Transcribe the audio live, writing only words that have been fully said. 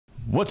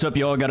What's up,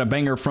 y'all? Got a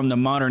banger from the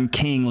Modern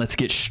King. Let's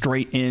get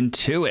straight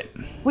into it.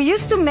 We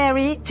used to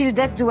marry till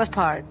death do us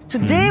part.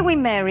 Today we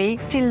marry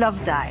till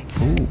love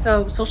dies. Ooh.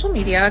 So social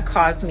media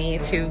caused me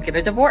to get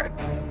a divorce.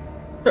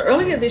 So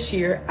earlier this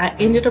year, I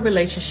ended a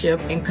relationship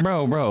and...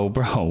 Bro,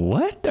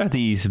 what are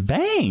these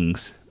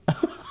bangs?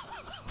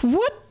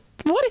 What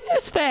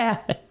is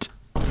that?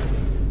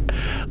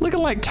 Looking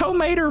like Tow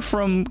Mater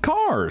from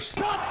Cars.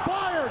 Shots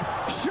fired!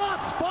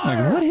 Shots fired!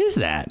 Like, what is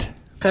that?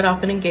 Cut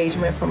off an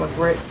engagement from a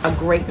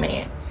great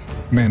man.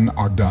 Men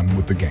are done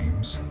with the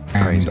games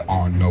and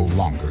are no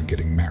longer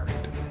getting married.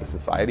 The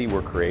society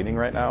we're creating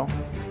right now,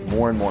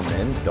 more and more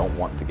men don't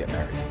want to get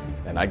married.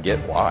 And I get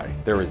why.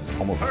 There is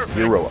almost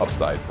zero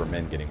upside for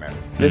men getting married.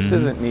 This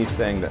isn't me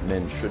saying that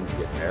men shouldn't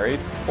get married,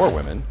 or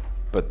women,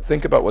 but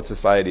think about what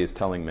society is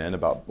telling men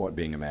about what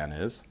being a man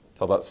is.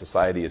 Tell about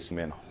society is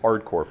men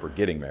hardcore for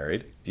getting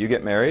married. If you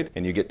get married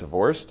and you get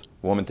divorced,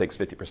 a woman takes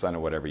 50%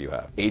 of whatever you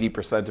have.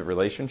 80% of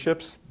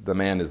relationships, the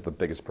man is the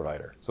biggest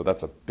provider. So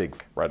that's a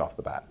big right off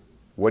the bat.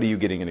 What are you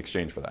getting in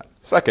exchange for that?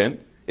 Second,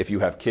 if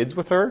you have kids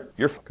with her,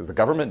 because the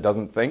government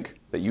doesn't think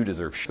that you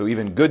deserve So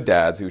even good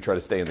dads who try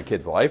to stay in the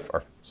kid's life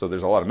are, so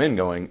there's a lot of men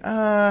going,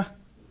 why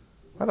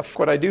the f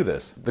would I do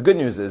this? The good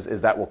news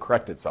is that will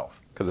correct itself,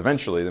 because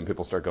eventually then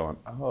people start going,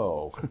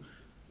 oh,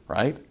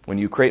 right? When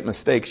you create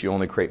mistakes, you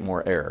only create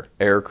more error.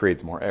 Error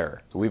creates more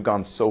error. So we've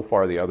gone so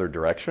far the other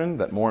direction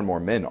that more and more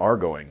men are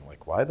going,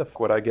 like, why the f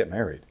would I get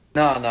married?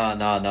 No.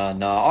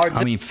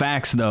 I mean,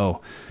 facts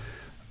though.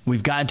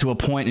 We've gotten to a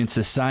point in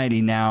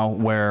society now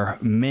where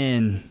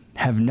men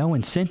have no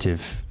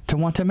incentive to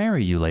want to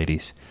marry you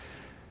ladies.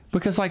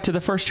 Because like to the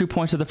first 2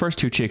 points of the first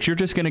two chicks, you're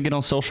just going to get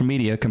on social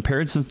media,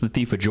 comparison's the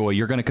thief of joy.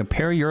 You're going to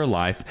compare your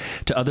life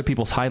to other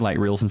people's highlight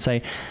reels and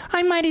say,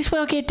 I might as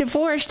well get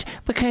divorced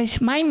because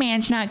my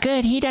man's not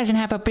good. He doesn't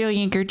have $1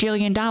 billion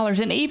gajillion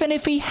dollars. And even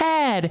if he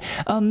had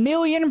 $1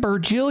 million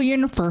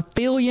berjillion for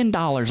 $billion,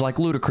 like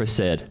Ludacris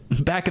said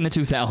back in the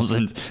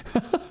 2000s.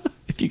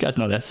 If you guys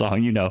know that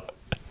song, you know.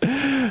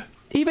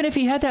 Even if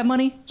he had that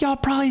money, y'all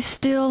probably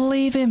still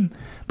leave him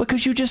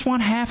because you just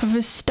want half of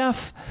his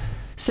stuff.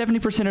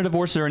 70% of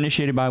divorces are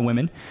initiated by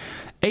women.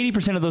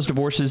 80% of those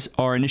divorces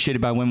are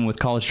initiated by women with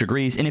college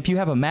degrees. And if you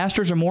have a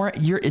master's or more,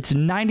 it's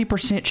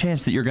 90%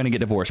 chance that you're going to get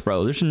divorced,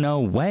 bro. There's no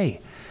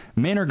way.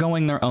 Men are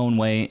going their own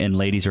way, and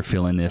ladies are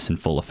feeling this in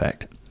full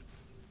effect.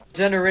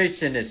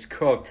 Generation is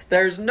cooked.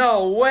 There's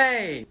no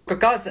way!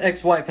 Kaka's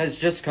ex-wife has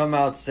just come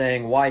out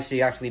saying why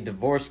she actually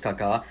divorced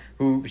Kaka,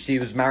 who she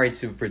was married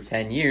to for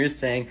 10 years,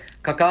 saying,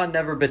 Kaka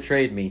never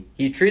betrayed me.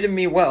 He treated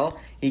me well.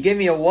 He gave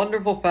me a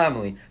wonderful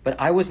family, but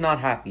I was not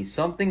happy.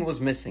 Something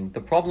was missing. The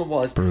problem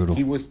was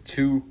he was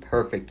too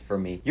perfect for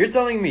me. You're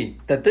telling me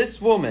that this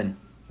woman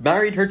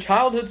married her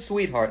childhood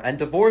sweetheart and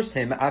divorced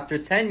him after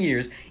 10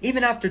 years,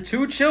 even after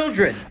 2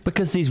 children.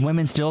 Because these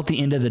women still, at the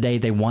end of the day,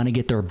 they want to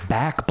get their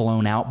back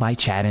blown out by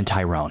Chad and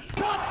Tyrone.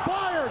 Shots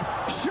fired!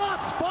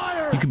 Shots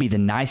fired! You could be the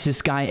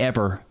nicest guy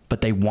ever,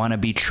 but they want to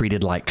be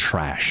treated like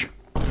trash.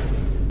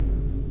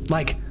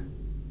 Like,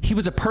 he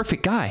was a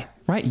perfect guy,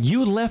 right?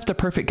 You left the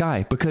perfect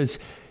guy because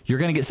you're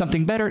going to get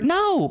something better?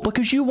 No,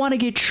 because you want to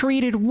get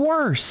treated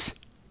worse.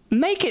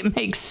 Make it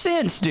make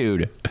sense,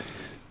 dude.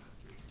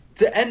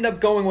 To end up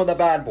going with a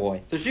bad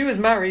boy. So she was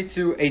married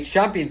to a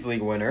Champions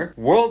League winner,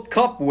 World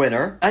Cup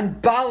winner,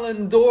 and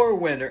Ballon d'Or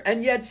winner,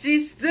 and yet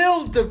she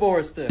still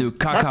divorced him. Dude,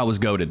 Kaká was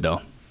goated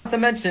though. Not to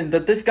mention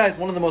that this guy's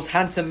one of the most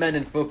handsome men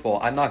in football.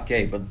 I'm not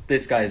gay, but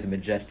this guy is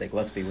majestic,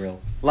 let's be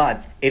real.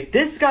 Lads, if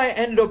this guy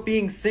ended up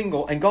being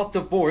single and got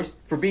divorced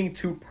for being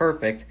too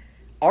perfect,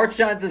 our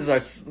chances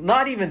are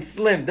not even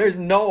slim. There's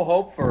no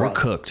hope for us.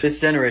 We're cooked. This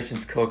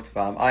generation's cooked,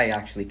 fam. I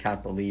actually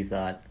can't believe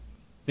that.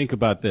 Think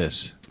about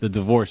this. The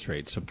divorce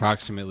rate's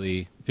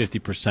approximately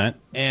 50%,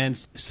 and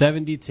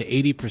 70 to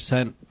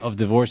 80% of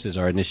divorces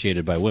are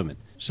initiated by women.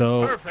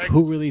 So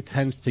who really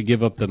tends to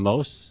give up the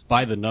most?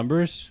 By the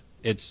numbers,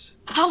 it's...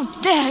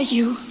 How dare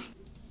you?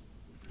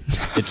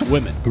 It's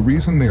women. The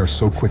reason they are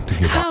so quick to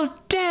give up... How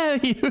dare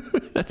you?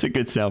 That's a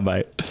good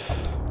soundbite.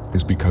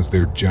 ...is because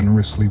they're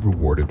generously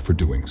rewarded for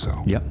doing so.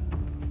 Yep.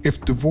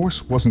 If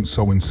divorce wasn't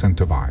so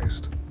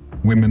incentivized,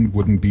 women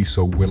wouldn't be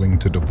so willing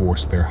to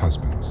divorce their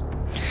husbands.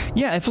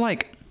 Yeah,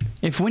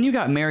 if when you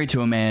got married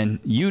to a man,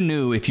 you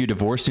knew if you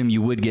divorced him,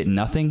 you would get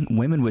nothing,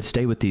 women would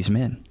stay with these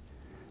men.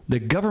 The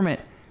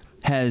government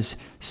has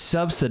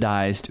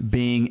subsidized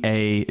being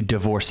a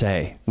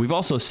divorcee. We've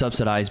also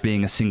subsidized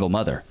being a single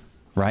mother,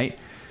 right?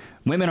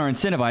 Women are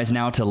incentivized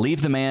now to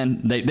leave the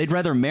man. They'd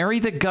rather marry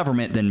the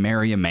government than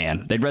marry a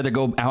man. They'd rather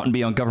go out and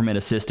be on government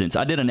assistance.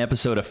 I did an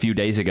episode a few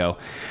days ago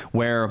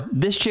where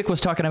this chick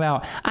was talking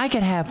about, I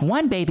could have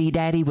one baby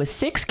daddy with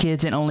 6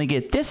 kids and only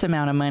get this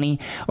amount of money,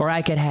 or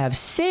I could have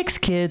 6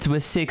 kids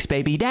with 6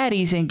 baby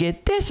daddies and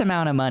get this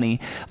amount of money.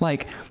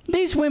 Like,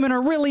 these women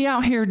are really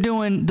out here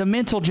doing the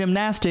mental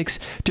gymnastics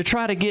to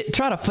try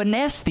to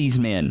finesse these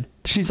men.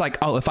 She's like,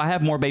 oh, if I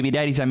have more baby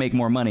daddies, I make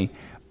more money.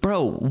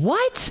 Bro,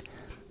 what?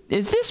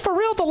 Is this for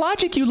real the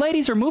logic you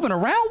ladies are moving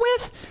around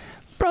with?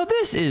 Bro,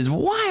 this is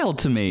wild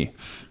to me.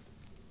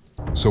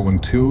 So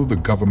until the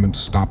government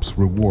stops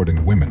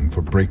rewarding women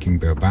for breaking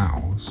their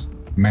vows,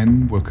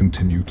 men will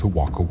continue to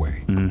walk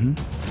away.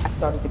 I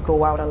started to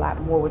go out a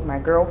lot more with my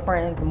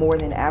girlfriends, more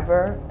than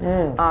ever.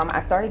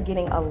 I started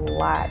getting a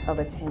lot of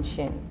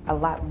attention, a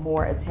lot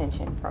more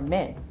attention from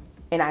men,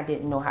 and I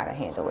didn't know how to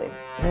handle it.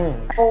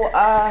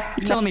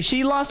 You telling me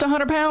she lost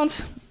 100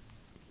 pounds?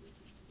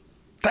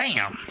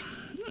 Damn,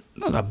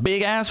 that was a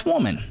big ass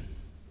woman.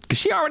 Cause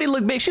she already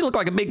looked big. She looked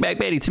like a big back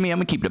Betty to me. I'm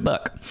gonna keep it a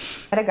buck.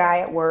 I had a guy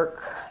at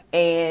work,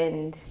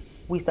 and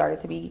we started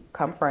to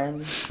become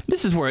friends.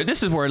 This is where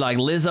like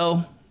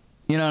Lizzo,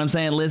 you know what I'm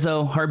saying?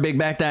 Lizzo, her big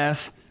backed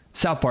ass.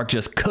 South Park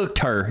just cooked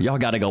her. Y'all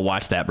got to go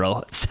watch that,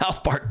 bro.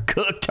 South Park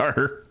cooked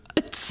her.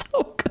 It's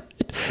so good.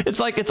 It's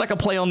like a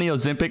play on the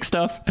Ozempic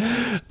stuff.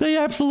 They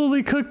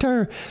absolutely cooked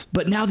her.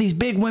 But now these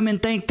big women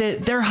think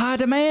that they're high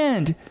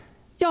demand.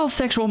 Y'all's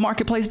sexual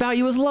marketplace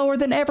value is lower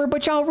than ever,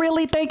 but y'all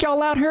really think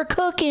y'all out here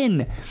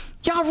cooking.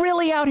 Y'all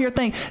really out here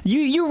think,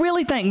 you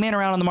really think men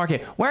are out on the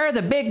market. Where are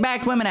the big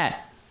backed women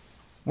at?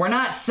 We're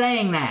not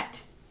saying that.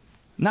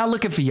 Not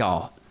looking for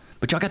y'all.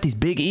 But y'all got these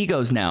big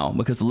egos now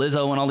because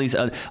Lizzo and all these,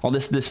 all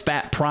this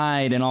fat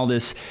pride and all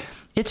this.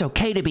 It's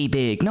okay to be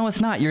big. No, it's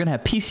not. You're going to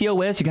have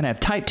PCOS. You're going to have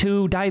type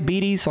 2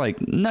 diabetes.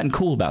 Like, nothing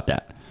cool about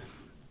that.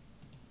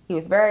 He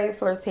was very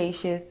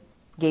flirtatious,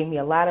 gave me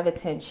a lot of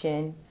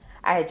attention.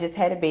 I had just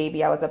had a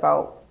baby. I was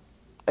about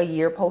a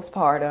year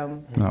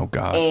postpartum. Oh,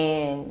 God.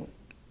 And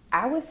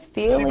I was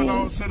feeling,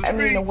 I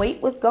mean, the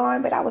weight was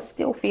gone, but I was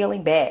still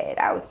feeling bad.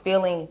 I was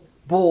feeling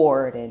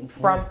bored and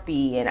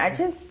frumpy, and I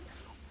just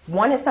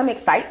wanted some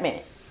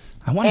excitement.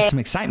 I wanted some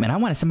excitement. I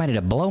wanted somebody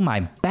to blow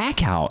my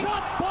back out.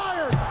 Shots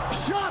fired!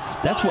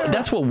 Shots fired!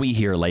 That's what we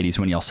hear, ladies,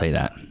 when y'all say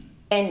that.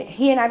 And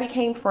he and I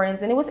became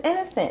friends, and it was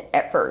innocent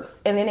at first,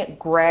 and then it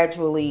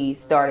gradually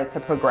started to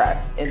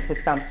progress into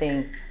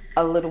something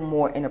a little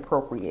more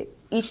inappropriate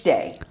each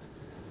day.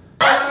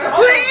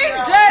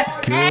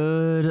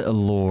 Good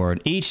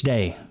Lord. Each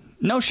day.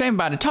 No shame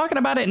about it. Talking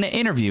about it in an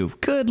interview.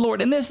 Good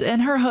Lord. And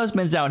her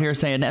husband's out here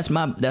saying, that's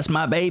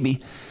my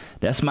baby.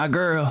 That's my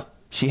girl.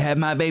 She had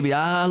my baby.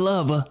 I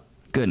love her.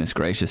 Goodness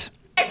gracious.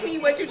 Ask me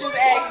what you just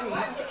asked me.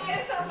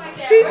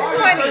 She's 20,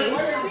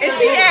 and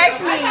she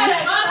asked me,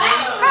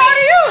 how old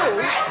are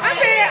you? I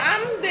said,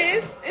 I'm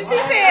this. And she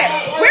said,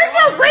 where's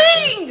your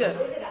ring?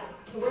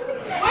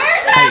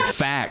 Hey,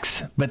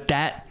 facts. But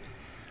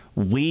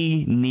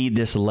we need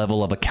this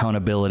level of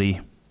accountability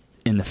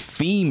in the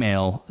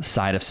female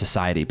side of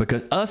society,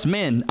 because us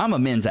men, I'm a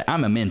men's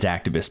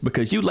activist,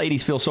 because you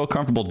ladies feel so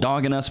comfortable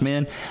dogging us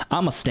men.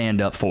 I'm gonna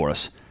stand up for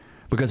us,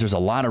 because there's a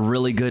lot of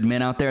really good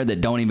men out there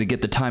that don't even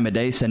get the time of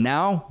day. So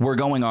now we're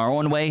going our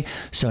own way.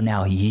 So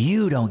now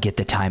you don't get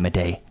the time of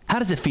day. How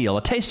does it feel?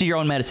 A taste of your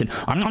own medicine.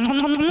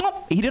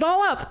 Eat it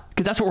all up,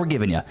 because that's what we're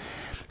giving you.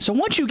 So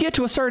once you get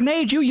to a certain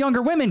age, you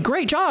younger women,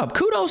 great job.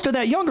 Kudos to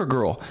that younger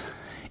girl.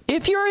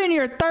 If you're in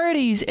your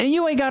 30s and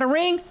you ain't got a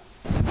ring,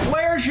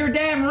 where's your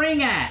damn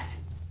ring at?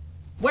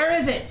 Where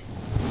is it?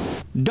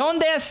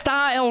 Donde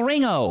está el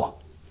ringo?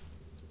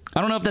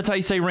 I don't know if that's how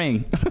you say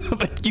ring,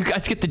 but you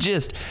guys get the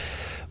gist.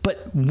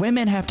 But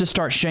women have to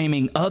start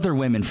shaming other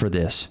women for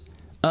this.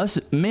 Us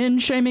men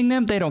shaming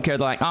them, they don't care.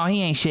 They're like, oh,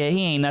 he ain't shit,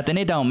 he ain't nothing,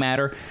 it don't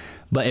matter.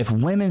 But if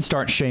women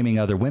start shaming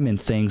other women,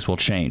 things will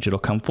change. It'll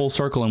come full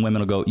circle and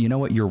women will go, you know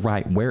what, you're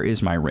right, where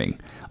is my ring?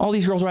 All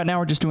these girls right now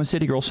are just doing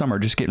City Girl Summer,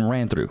 just getting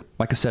ran through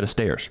like a set of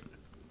stairs.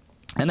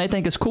 And they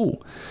think it's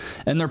cool.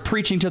 And they're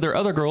preaching to their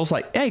other girls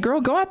like, hey,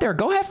 girl, go out there,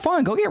 go have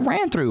fun, go get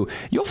ran through.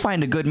 You'll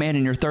find a good man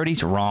in your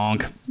 30s.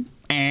 Wrong.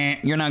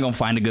 You're not going to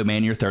find a good man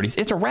in your 30s.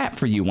 It's a wrap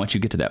for you once you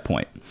get to that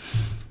point.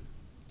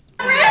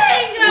 Ring!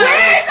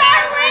 Where's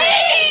our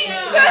ring?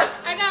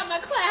 I got my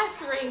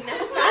class ring.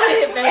 That's not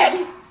it,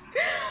 baby.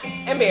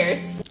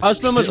 Embarrassed.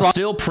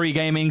 Still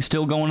pre-gaming,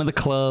 still going to the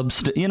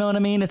clubs. You know what I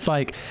mean? It's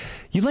like,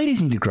 you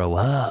ladies need to grow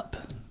up.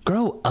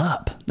 Grow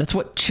up. That's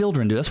what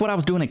children do. That's what I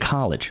was doing in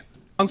college.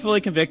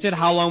 Wrongfully convicted,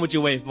 how long would you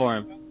wait for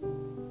him?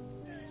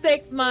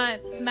 6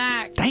 months,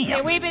 max. Damn.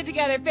 And we've been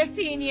together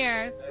 15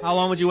 years. How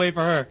long would you wait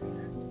for her?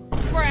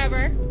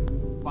 Forever.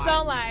 5.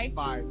 Don't lie.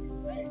 5.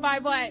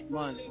 5 what?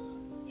 Months.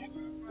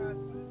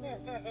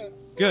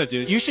 Good,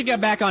 dude. You should get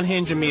back on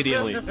Hinge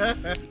immediately.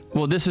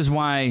 Well, this is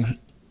why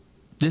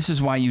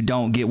you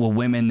don't get with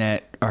women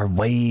that are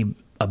way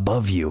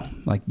above you.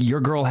 Like, your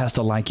girl has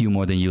to like you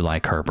more than you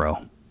like her, bro.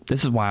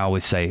 This is why I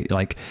always say,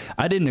 like,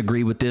 I didn't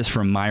agree with this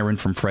from Myron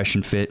from Fresh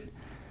and Fit,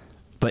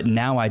 but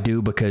now I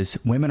do, because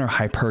women are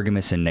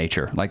hypergamous in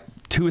nature. Like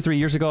 2 or 3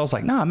 years ago, I was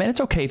like, nah, man,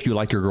 it's okay if you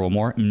like your girl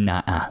more.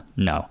 Nah,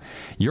 no.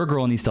 Your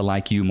girl needs to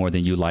like you more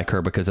than you like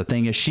her, because the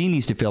thing is, she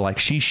needs to feel like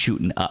she's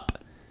shooting up.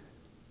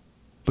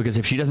 Because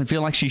if she doesn't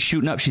feel like she's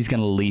shooting up, she's going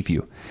to leave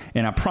you.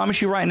 And I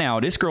promise you right now,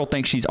 this girl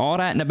thinks she's all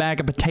that in a bag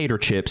of potato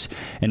chips,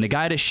 and the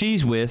guy that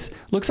she's with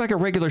looks like a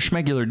regular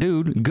schmegular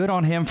dude. Good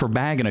on him for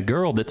bagging a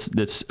girl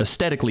that's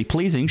aesthetically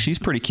pleasing. She's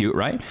pretty cute,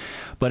 right?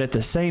 But at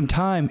the same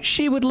time,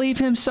 she would leave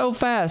him so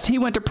fast. He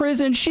went to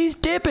prison. She's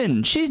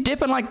dipping. She's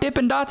dipping like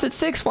Dippin' Dots at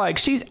Six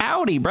Flags. She's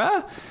outie,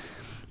 bruh.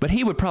 But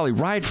he would probably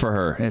ride for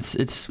her.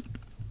 It's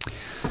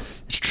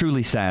It's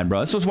truly sad, bro.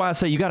 This is why I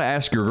say you got to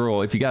ask your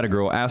girl. If you got a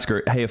girl, ask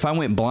her, hey, if I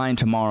went blind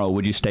tomorrow,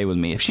 would you stay with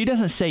me? If she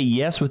doesn't say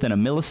yes within a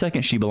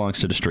millisecond, she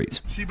belongs to the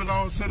streets. She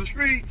belongs to the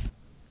streets.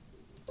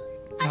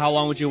 How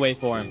long would you wait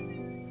for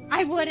him?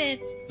 I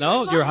wouldn't.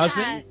 No, Fuck your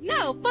husband? that.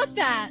 No, fuck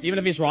that. Even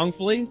if he's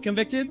wrongfully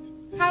convicted?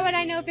 How would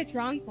I know if it's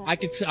wrongful? I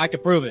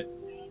could prove it.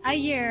 A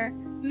year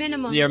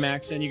minimum. Year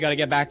max, and you got to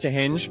get back to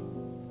Hinge.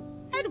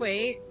 I'd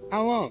wait.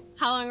 How long?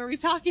 How long are we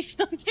talking?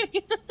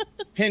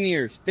 10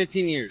 years,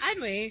 15 years. I'd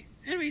wait.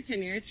 I'd wait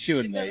 10 years. She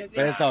wouldn't wait,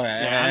 but it's all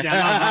right.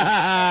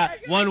 Yeah,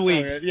 1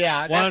 week.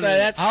 Yeah,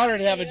 that's harder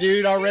to have a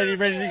dude already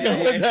ready to go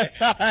at that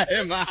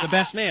time. The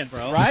best man,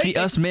 bro. Right? See,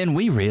 us men,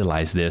 we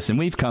realize this, and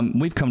we've come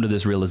to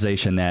this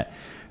realization that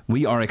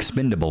we are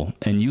expendable,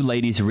 and you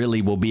ladies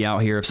really will be out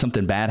here if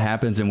something bad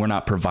happens and we're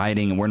not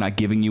providing and we're not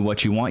giving you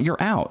what you want.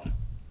 You're out.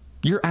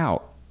 You're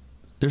out.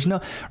 There's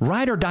no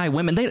ride or die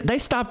women. They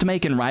stopped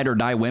making ride or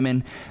die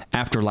women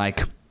after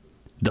like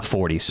the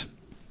 40s.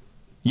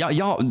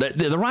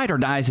 The ride or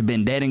dies have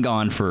been dead and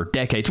gone for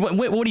decades. What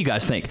do you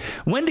guys think?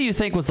 When do you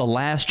think was the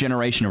last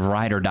generation of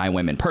ride or die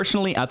women?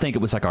 Personally, I think it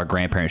was like our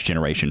grandparents'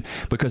 generation,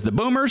 because the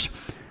boomers,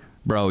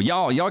 bro,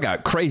 y'all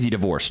got crazy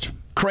divorced.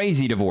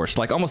 Crazy divorced.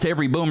 Like almost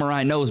every boomer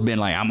I know has been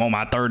like, I'm on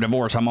my 3rd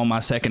divorce, I'm on my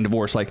 2nd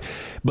divorce. Like,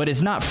 but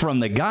it's not from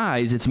the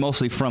guys, it's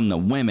mostly from the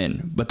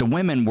women. But the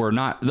women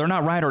they're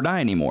not ride or die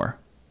anymore.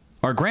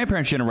 Our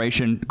grandparents'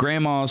 generation,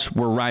 grandmas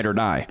were ride or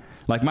die.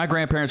 Like my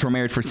grandparents were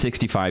married for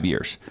 65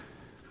 years.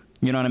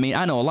 You know what I mean?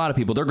 I know a lot of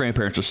people, their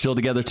grandparents are still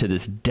together to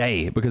this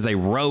day because they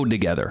rode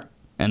together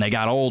and they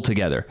got old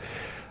together.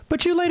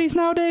 But you ladies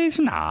nowadays,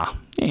 nah,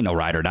 ain't no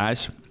ride or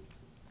dies.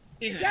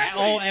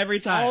 Exactly. Every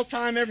time. All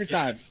time, every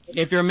time.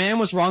 If your man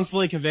was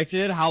wrongfully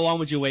convicted, how long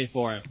would you wait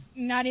for him?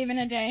 Not even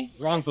a day.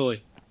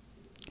 Wrongfully.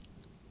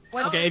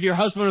 Okay, if your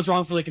husband was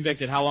wrongfully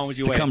convicted, how long would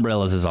you wait? The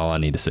umbrellas is all I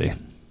need to see.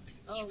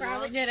 You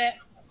probably did it.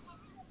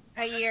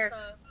 A year.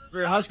 For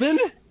your husband?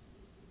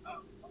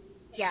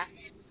 Yeah.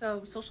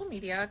 So social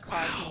media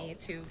caused me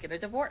to get a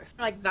divorce.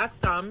 Like, that's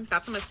dumb.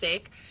 That's a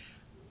mistake.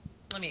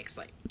 Let me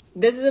explain.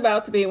 This is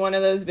about to be one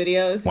of those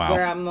videos Wow.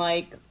 where I'm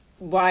like,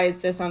 why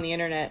is this on the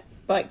internet?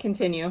 But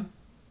continue.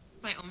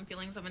 My own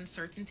feelings of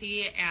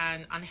uncertainty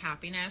and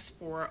unhappiness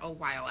for a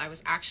while. I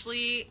was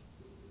actually,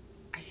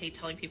 I hate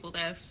telling people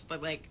this,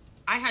 but like,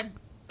 I had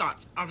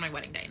thoughts on my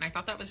wedding day, and I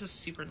thought that was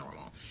just super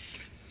normal.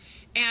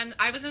 And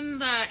I was in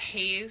the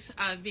haze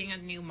of being a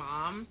new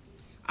mom.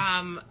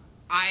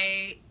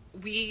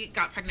 We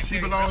got pregnant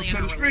very early in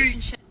our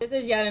relationship. This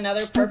is yet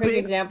another perfect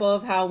example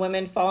of how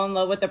women fall in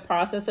love with the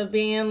process of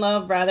being in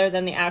love rather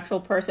than the actual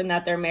person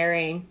that they're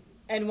marrying.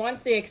 And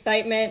once the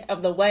excitement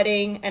of the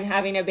wedding and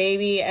having a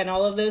baby and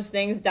all of those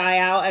things die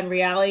out and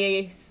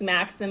reality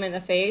smacks them in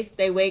the face,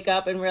 they wake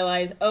up and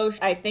realize, oh,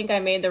 I think I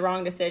made the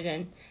wrong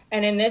decision.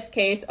 And in this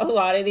case, a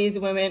lot of these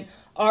women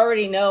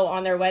already know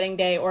on their wedding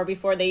day or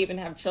before they even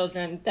have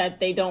children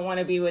that they don't want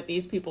to be with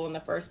these people in the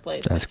first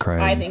place. That's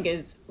crazy. I think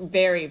is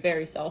very,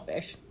 very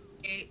selfish.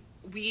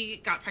 We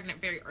got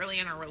pregnant very early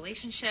in our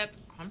relationship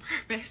on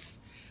purpose,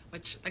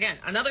 which, again,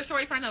 another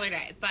story for another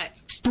day.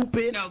 But,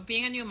 you know,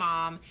 being a new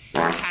mom,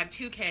 I had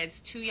 2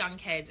 kids, 2 young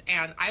kids,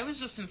 and I was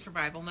just in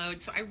survival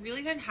mode. So I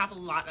really didn't have a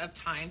lot of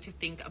time to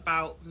think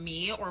about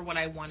me or what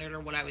I wanted or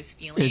what I was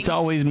feeling. It's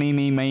always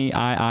me,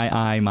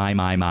 I,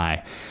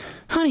 my.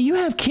 Honey, you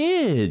have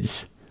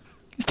kids.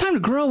 It's time to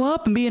grow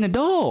up and be an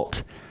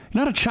adult.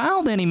 You're not a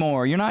child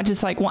anymore. You're not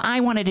just like, well, I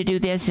wanted to do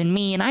this and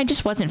me, and I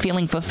just wasn't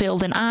feeling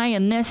fulfilled, and I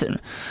and this.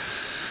 And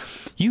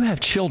you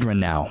have children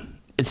now.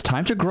 It's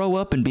time to grow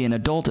up and be an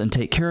adult and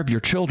take care of your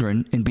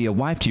children and be a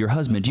wife to your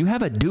husband. You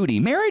have a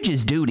duty. Marriage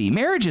is duty.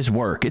 Marriage is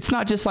work. It's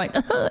not just like,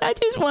 I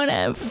just want to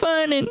have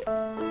fun and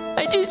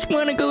I just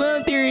want to go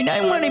out there and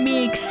I want to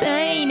be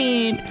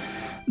excited.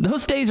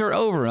 Those days are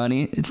over,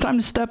 honey. It's time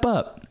to step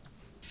up.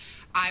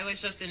 I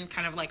was just in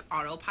kind of like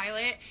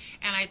autopilot,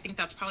 and I think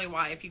that's probably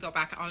why if you go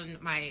back on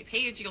my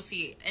page, you'll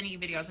see any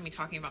videos of me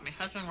talking about my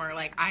husband where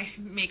like I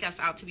make us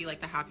out to be like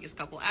the happiest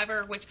couple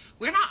ever, which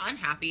we're not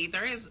unhappy.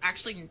 There is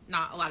actually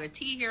not a lot of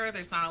tea here.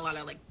 There's not a lot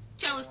of like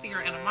jealousy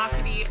or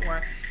animosity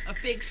or a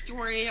big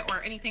story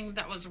or anything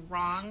that was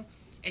wrong.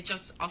 It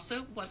just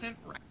also wasn't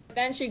right.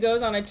 Then she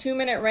goes on a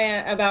 2-minute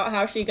rant about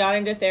how she got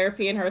into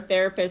therapy and her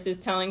therapist is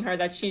telling her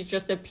that she's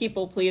just a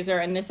people pleaser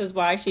and this is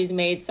why she's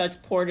made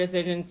such poor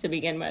decisions to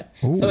begin with.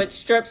 Ooh. So it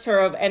strips her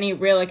of any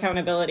real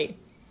accountability.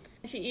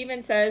 She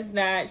even says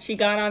that she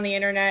got on the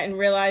internet and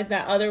realized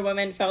that other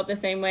women felt the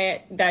same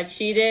way that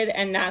she did,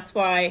 and that's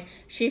why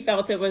she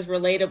felt it was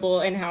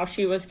relatable in how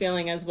she was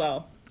feeling as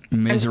well.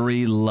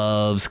 Misery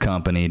loves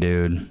company,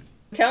 dude.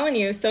 I'm telling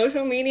you,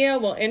 social media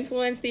will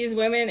influence these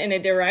women in a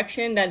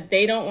direction that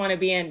they don't want to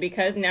be in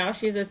because now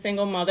she's a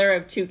single mother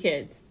of 2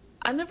 kids.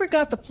 I never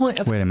got the point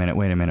of... Wait a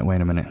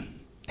minute.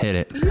 Hit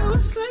it. You're a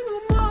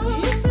single mom.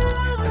 You said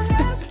I would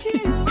ask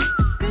you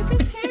if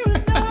it's here or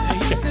not.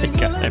 You said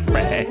you got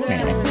it.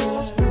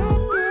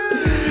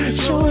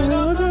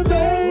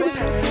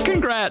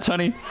 Congrats,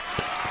 honey.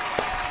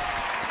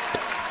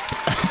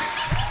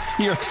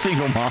 You're a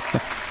single mom.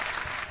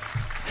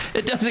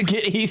 It doesn't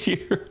get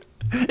easier.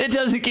 It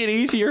doesn't get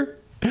easier.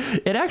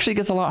 It actually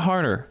gets a lot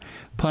harder.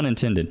 Pun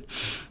intended.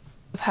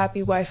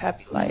 Happy wife,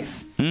 happy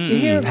life.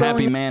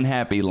 Happy man,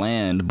 happy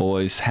land,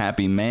 boys.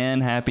 Happy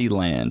man, happy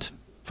land.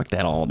 Fuck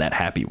that all that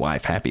happy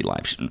wife, happy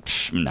life.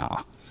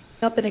 Nah.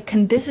 Up and it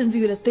conditions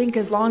you to think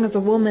as long as a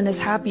woman is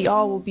happy,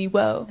 all will be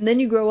well. And then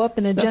you grow up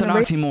in a That's an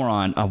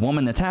oxymoron. A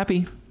woman that's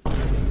happy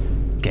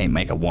can't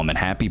make a woman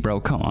happy, bro.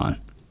 Come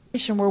on.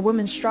 Where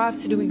women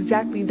strive to do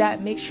exactly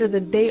that, make sure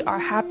that they are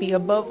happy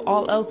above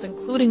all else,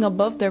 including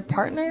above their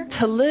partner.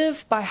 To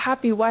live by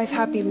happy wife,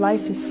 happy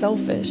life is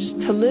selfish.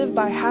 To live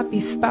by happy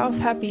spouse,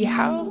 happy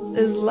house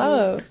is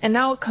love. And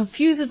now it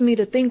confuses me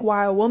to think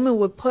why a woman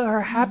would put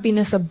her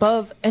happiness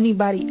above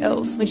anybody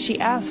else when she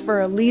asks for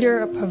a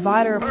leader, a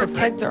provider, a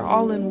protector,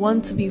 all in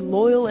one, to be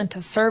loyal and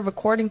to serve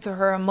according to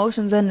her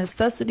emotions and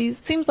necessities.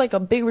 It seems like a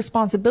big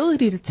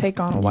responsibility to take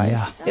on a wife.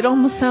 Yeah. It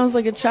almost sounds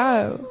like a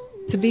child.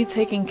 To be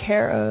taken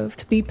care of,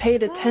 to be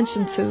paid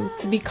attention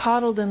to be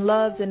coddled and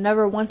loved, and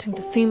never wanting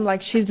to seem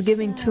like she's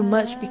giving too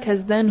much,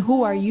 because then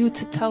who are you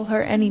to tell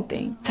her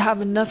anything? To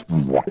have enough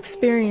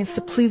experience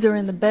to please her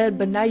in the bed,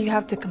 but now you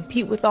have to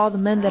compete with all the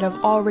men that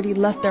have already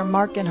left their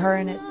mark in her,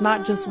 and it's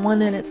not just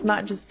one, and it's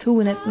not just two,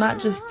 and it's not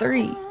just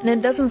three. And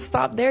it doesn't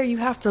stop there. You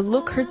have to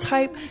look her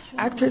type,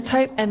 act her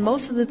type, and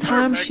most of the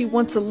time she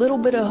wants a little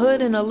bit of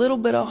hood and a little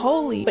bit of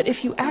holy. But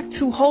if you act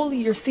too holy,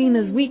 you're seen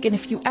as weak, and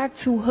if you act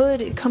too hood,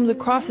 it comes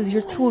across as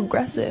you're too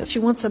aggressive. She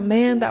wants a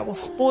man that will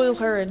spoil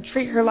her and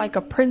treat her like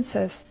a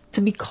princess, to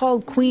be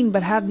called queen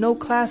but have no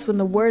class when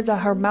the words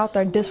out her mouth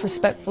are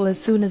disrespectful as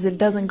soon as it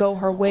doesn't go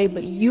her way.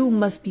 But you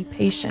must be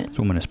patient. This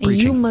woman is and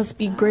preaching. you must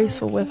be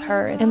graceful with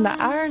her. And the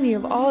irony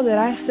of all that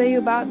I say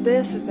about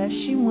this is that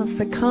she wants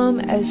to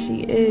come as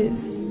she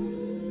is.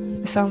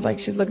 It sounds like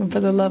she's looking for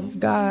the love of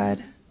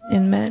God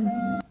in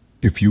men.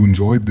 If you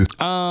enjoyed this,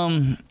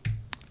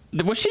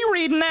 was she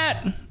reading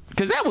that?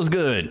 Because that was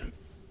good.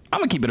 I'm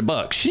gonna keep it a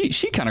buck. She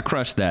kind of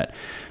crushed that.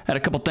 Had a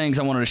couple things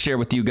I wanted to share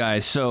with you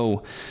guys.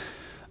 So,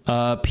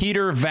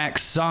 Peter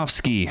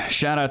Vaksovsky,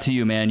 shout out to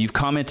you, man. You've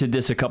commented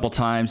this a couple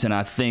times, and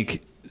I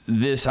think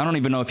this, I don't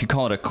even know if you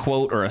call it a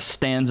quote or a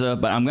stanza,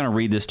 but I'm gonna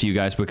read this to you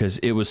guys because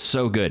it was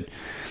so good.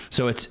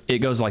 So it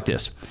goes like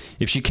this: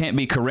 if she can't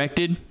be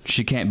corrected,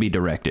 she can't be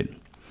directed.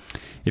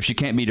 If she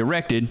can't be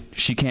directed,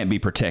 she can't be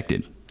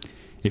protected.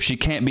 If she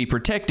can't be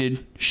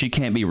protected, she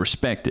can't be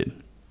respected.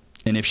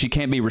 And if she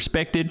can't be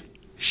respected,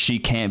 she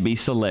can't be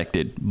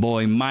selected.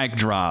 Boy, mic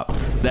drop.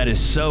 That is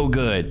so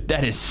good.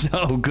 That is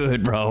so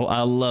good, bro.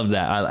 I love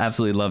that. I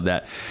absolutely love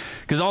that.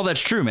 Because all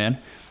that's true, man.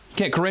 You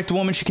can't correct a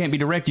woman. She can't be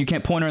directed. You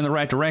can't point her in the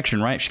right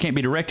direction, right? She can't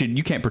be directed.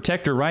 You can't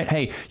protect her, right?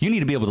 Hey, you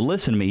need to be able to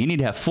listen to me. You need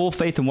to have full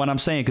faith in what I'm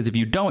saying, because if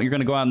you don't, you're going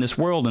to go out in this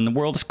world, and the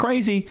world is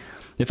crazy.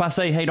 If I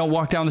say, hey, don't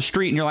walk down the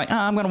street, and you're like,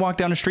 I'm going to walk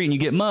down the street, and you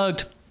get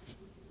mugged,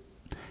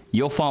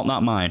 your fault,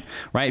 not mine,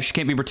 right? If she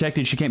can't be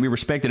protected, she can't be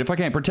respected. If I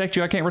can't protect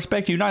you, I can't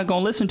respect you. You're not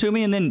going to listen to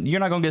me, and then you're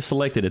not going to get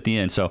selected at the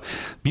end. So,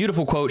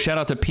 beautiful quote. Shout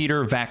out to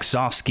Peter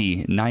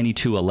Vaksovsky,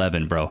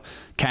 9211, bro.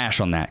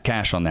 Cash on that.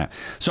 Cash on that.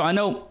 So, I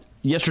know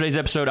yesterday's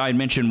episode, I had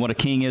mentioned what a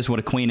king is, what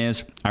a queen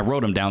is. I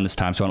wrote them down this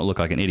time so I don't look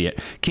like an idiot.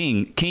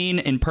 King, keen,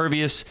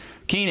 impervious,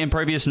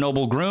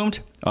 noble, groomed.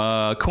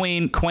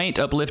 Queen, quaint,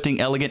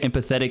 uplifting, elegant,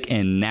 empathetic,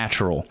 and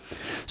natural.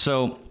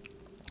 So,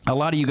 a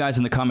lot of you guys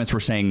in the comments were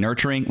saying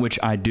nurturing, which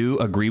I do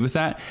agree with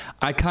that.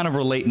 I kind of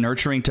relate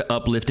nurturing to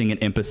uplifting and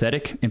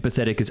empathetic.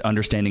 Empathetic is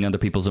understanding other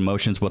people's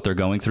emotions, what they're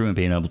going through, and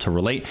being able to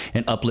relate.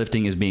 And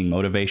uplifting is being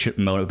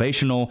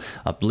motivational,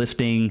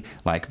 uplifting,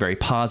 like very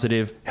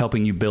positive,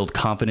 helping you build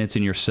confidence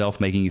in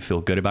yourself, making you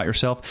feel good about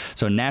yourself.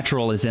 So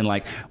natural is in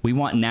like, we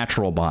want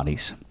natural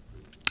bodies.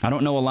 I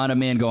don't know a lot of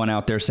men going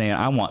out there saying,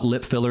 I want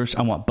lip fillers,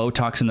 I want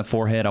Botox in the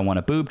forehead, I want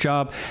a boob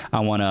job, I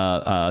want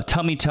a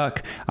tummy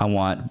tuck, I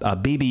want a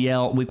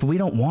BBL. We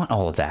don't want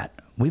all of that.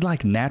 We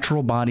like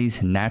natural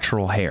bodies,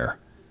 natural hair.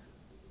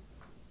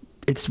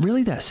 It's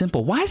really that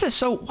simple. Why is it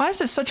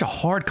such a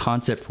hard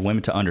concept for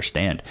women to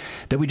understand,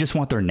 that we just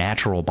want their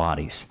natural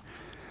bodies?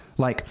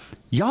 Like,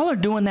 y'all are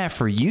doing that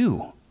for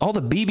you. All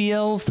the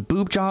BBLs, the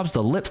boob jobs,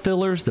 the lip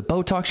fillers, the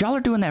Botox, y'all are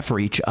doing that for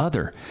each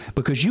other,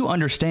 because you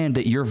understand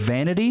that your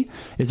vanity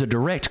is a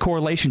direct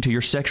correlation to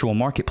your sexual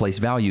marketplace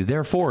value.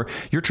 Therefore,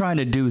 you're trying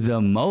to do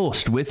the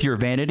most with your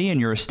vanity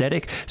and your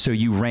aesthetic so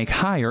you rank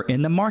higher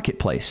in the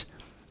marketplace.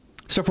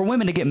 So for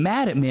women to get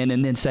mad at men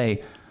and then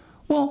say,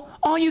 well,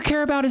 all you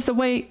care about is the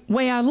way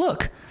I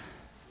look.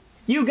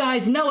 You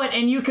guys know it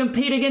and you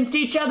compete against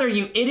each other,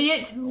 you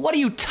idiot. What are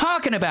you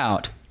talking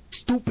about?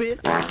 Stupid.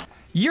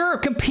 You're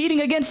competing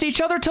against each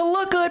other to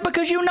look good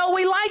because you know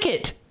we like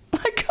it.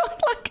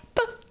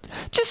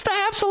 Just the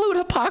absolute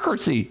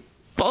hypocrisy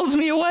blows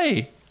me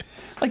away.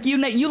 Like, you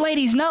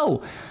ladies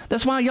know.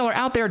 That's why y'all are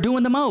out there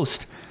doing the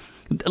most.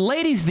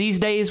 Ladies these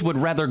days would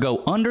rather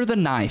go under the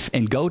knife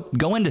and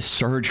go into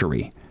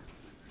surgery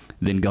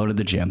than go to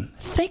the gym.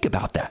 Think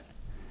about that.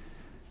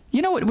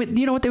 You know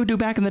what they would do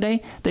back in the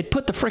day? They'd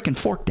put the frickin'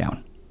 fork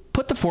down.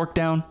 Put the fork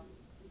down,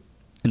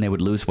 and they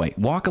would lose weight.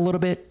 Walk a little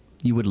bit.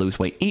 You would lose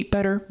weight. Eat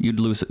better, you'd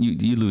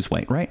lose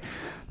weight, right?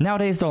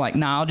 Nowadays, they're like,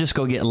 nah, I'll just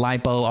go get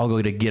lipo. I'll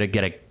go to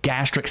get a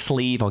gastric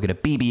sleeve, I'll get a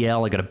BBL,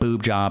 I'll get a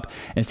boob job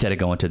instead of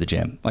going to the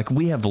gym. Like,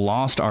 we have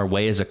lost our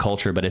way as a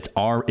culture, but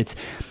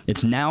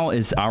it's now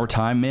is our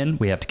time, men.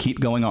 We have to keep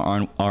going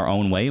our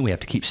own way. We have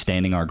to keep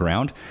standing our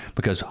ground,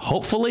 because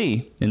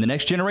hopefully in the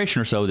next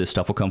generation or so, this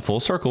stuff will come full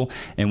circle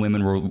and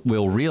women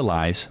will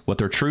realize what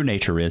their true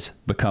nature is,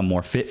 become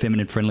more fit,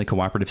 feminine, friendly,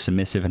 cooperative,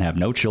 submissive, and have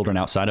no children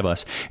outside of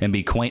us, and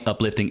be quaint,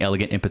 uplifting,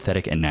 elegant,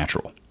 empathetic, and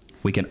natural.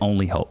 We can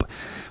only hope.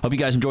 Hope you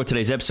guys enjoyed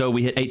today's episode.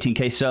 We hit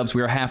 18K subs.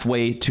 We are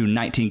halfway to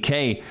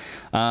 19K.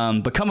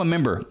 Become a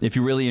member if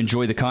you really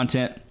enjoy the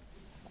content.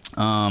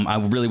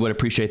 I really would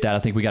appreciate that. I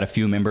think we got a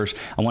few members.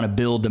 I want to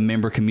build the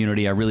member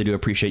community. I really do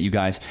appreciate you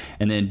guys.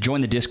 And then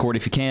join the Discord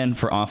if you can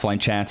for offline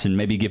chats, and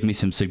maybe give me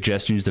some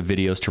suggestions of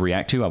videos to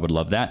react to. I would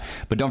love that.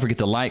 But don't forget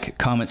to like,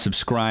 comment,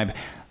 subscribe.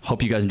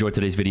 Hope you guys enjoyed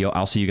today's video.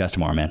 I'll see you guys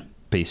tomorrow, man.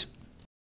 Peace.